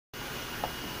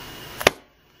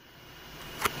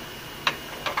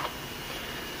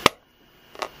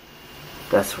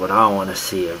That's what I want to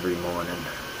see every morning.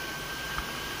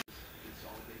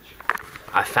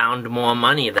 I found more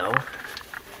money though.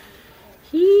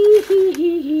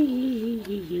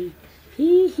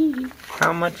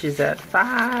 How much is that?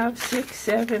 5, 6,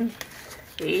 7,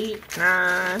 8,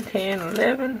 9, 10,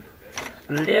 11.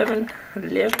 11.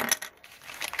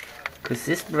 Cause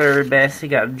this blurry bastard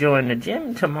got to join the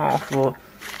gym tomorrow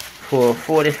for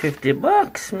 40, 50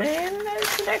 bucks, man.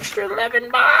 That's an extra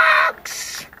 11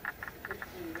 bucks.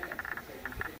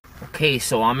 Okay,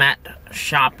 so I'm at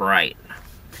ShopRite.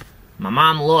 My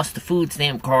mom lost the food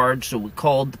stamp card, so we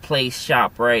called the place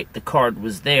ShopRite. The card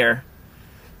was there,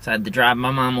 so I had to drive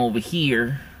my mom over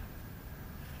here.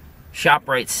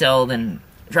 ShopRite sell, then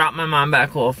drop my mom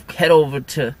back off, head over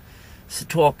to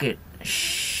Setauket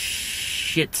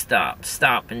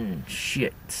Stop and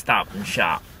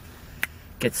Shop.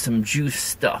 Get some juice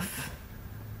stuff.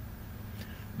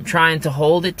 I'm trying to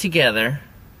hold it together.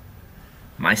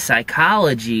 My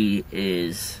psychology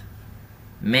is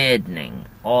maddening,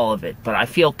 all of it, but I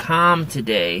feel calm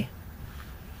today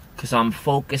because I'm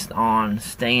focused on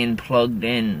staying plugged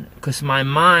in, because my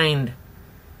mind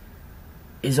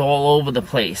is all over the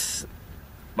place.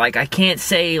 Like, I can't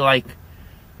say, like,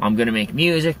 I'm gonna make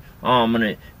music, I'm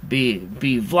gonna be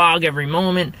vlog every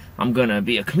moment, I'm gonna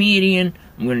be a comedian,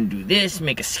 I'm gonna do this,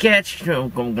 make a sketch, I'm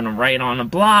gonna write on a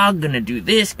blog, gonna do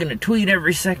this, gonna tweet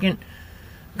every second,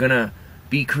 gonna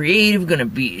be creative, gonna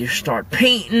start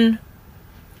painting,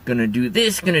 gonna do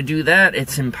this, gonna do that.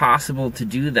 It's impossible to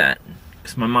do that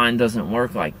because my mind doesn't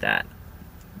work like that.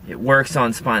 It works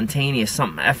on spontaneous,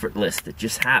 something effortless that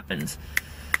just happens.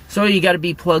 So you gotta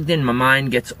be plugged in. My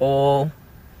mind gets all...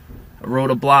 I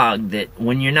wrote a blog that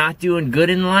when you're not doing good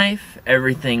in life,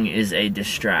 everything is a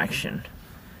distraction.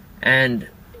 And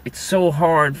it's so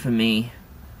hard for me,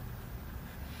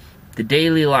 the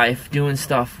daily life, doing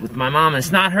stuff with my mom.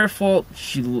 It's not her fault.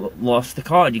 She lost the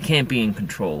card. You can't be in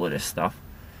control of this stuff.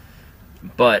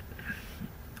 But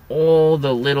all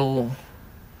the little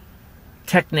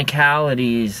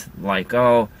technicalities, like,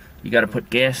 oh, you got to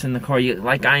put gas in the car.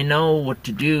 Like, I know what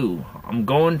to do.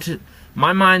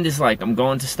 My mind is like, I'm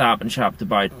going to Stop and Shop to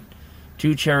buy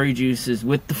 2 cherry juices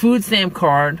with the food stamp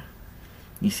card.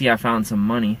 You see, I found some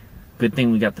money. Good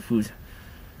thing we got the food.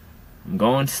 I'm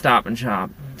going to Stop and Shop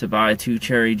to buy 2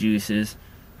 cherry juices,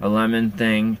 a lemon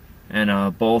thing, and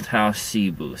a Bolt House Sea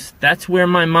Boost. That's where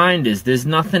my mind is. There's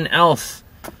nothing else.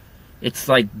 It's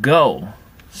like, go.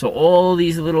 So all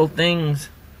these little things,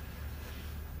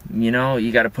 you know,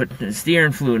 you got to put the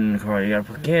steering fluid in the car, you got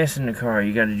to put gas in the car,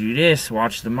 you got to do this,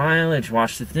 watch the mileage,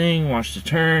 watch the thing, watch the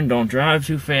turn, don't drive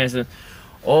too fast.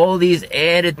 All these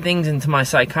added things into my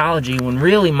psychology when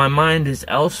really my mind is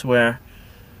elsewhere.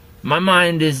 My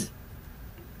mind is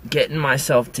getting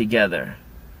myself together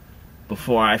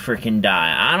before I freaking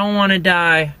die. I don't want to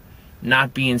die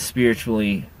not being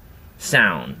spiritually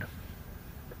sound.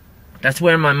 That's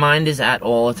where my mind is at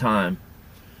all the time.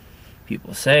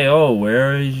 People say, oh,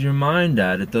 where is your mind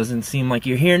at? It doesn't seem like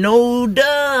you're here. No,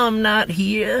 duh, I'm not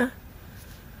here.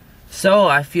 So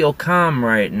I feel calm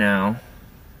right now.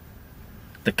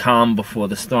 The calm before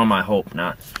the storm, I hope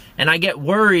not. And I get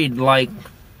worried, like,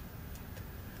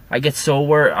 I get so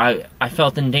worried. I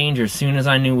felt in danger as soon as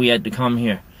I knew we had to come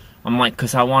here. I'm like,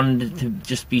 because I wanted it to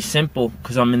just be simple,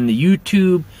 because I'm in the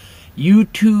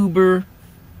YouTuber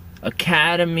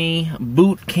Academy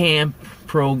boot camp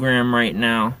program right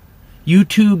now.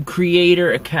 YouTube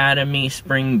Creator Academy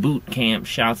Spring Boot Camp.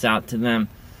 Shouts out to them.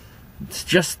 It's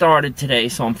just started today,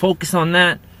 so I'm focused on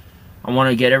that. I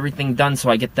want to get everything done so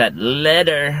I get that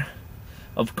letter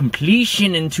of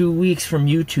completion in 2 weeks from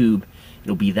YouTube.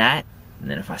 It'll be that. And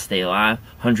then if I stay alive,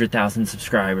 100,000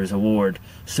 subscribers award.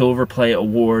 Silver Play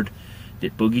award.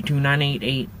 That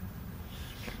Boogie2988.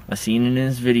 I seen in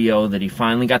his video that he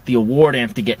finally got the award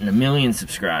after getting 1 million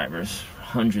subscribers.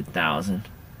 100,000.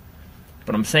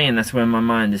 But I'm saying that's where my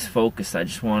mind is focused. I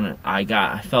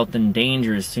felt in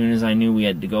danger as soon as I knew we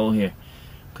had to go here.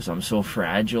 Because I'm so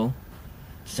fragile,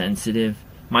 sensitive.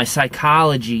 My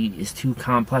psychology is too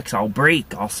complex. I'll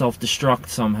break. I'll self-destruct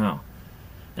somehow.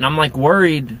 And I'm like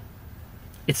worried.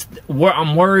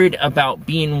 I'm worried about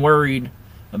being worried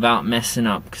about messing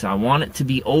up. Because I want it to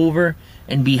be over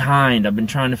and behind. I've been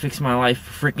trying to fix my life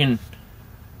for freaking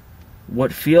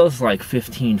what feels like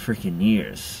 15 freaking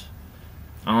years.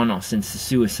 I don't know, since the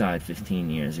suicide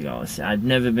 15 years ago. I've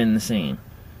never been the same.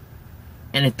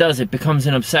 And it does. It becomes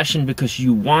an obsession because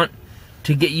you want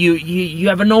to get... You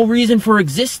have no reason for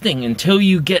existing until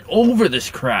you get over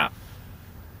this crap.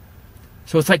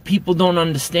 So it's like people don't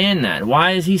understand that.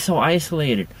 Why is he so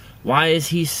isolated? Why is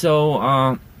he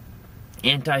so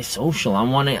antisocial? I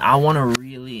want to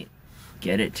really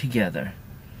get it together.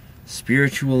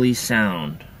 spiritually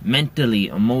sound, mentally,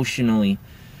 emotionally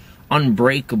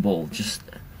unbreakable, just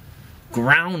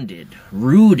grounded,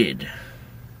 rooted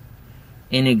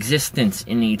in existence,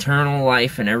 in eternal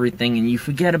life and everything, and you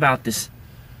forget about this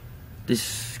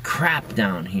crap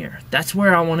down here. That's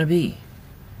where I want to be.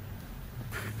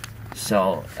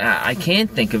 So I can't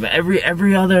think of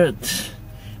every other,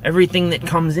 everything that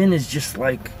comes in is just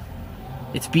like,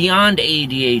 it's beyond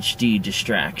ADHD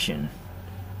distraction.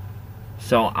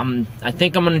 So I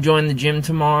think I'm gonna join the gym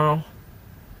tomorrow.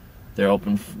 They're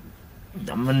open.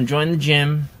 I'm gonna join the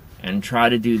gym and try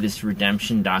to do this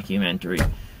redemption documentary.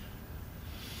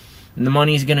 And the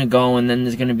money's gonna go, and then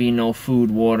there's gonna be no food,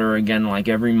 water again, like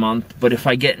every month. But if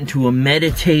I get into a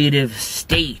meditative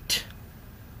state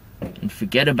and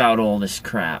forget about all this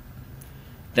crap,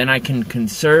 then I can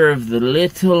conserve the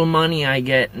little money I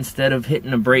get instead of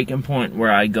hitting a breaking point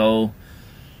where I go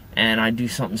and I do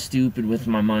something stupid with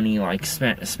my money, like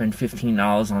spend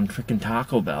 $15 on frickin'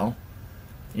 Taco Bell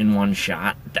in one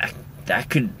shot. That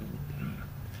could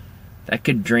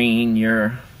drain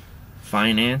your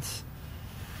finance.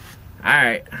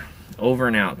 Alright, over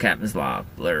and out, Captain's Log,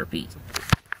 let her repeat.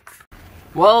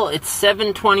 Well, it's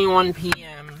 7:21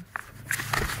 p.m.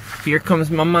 Here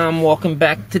comes my mom walking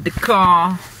back to the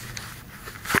car.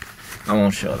 I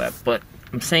won't show that, but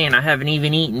I'm saying I haven't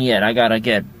even eaten yet. I gotta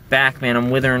get back, man.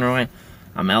 I'm withering away.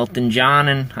 I'm Elton John,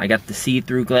 and I got the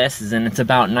see-through glasses, and it's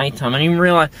about nighttime. I didn't even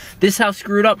realize this how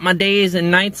screwed up my days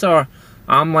and nights are.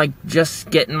 I'm like just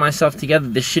getting myself together.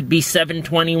 This should be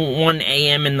 7:21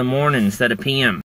 a.m. in the morning instead of p.m.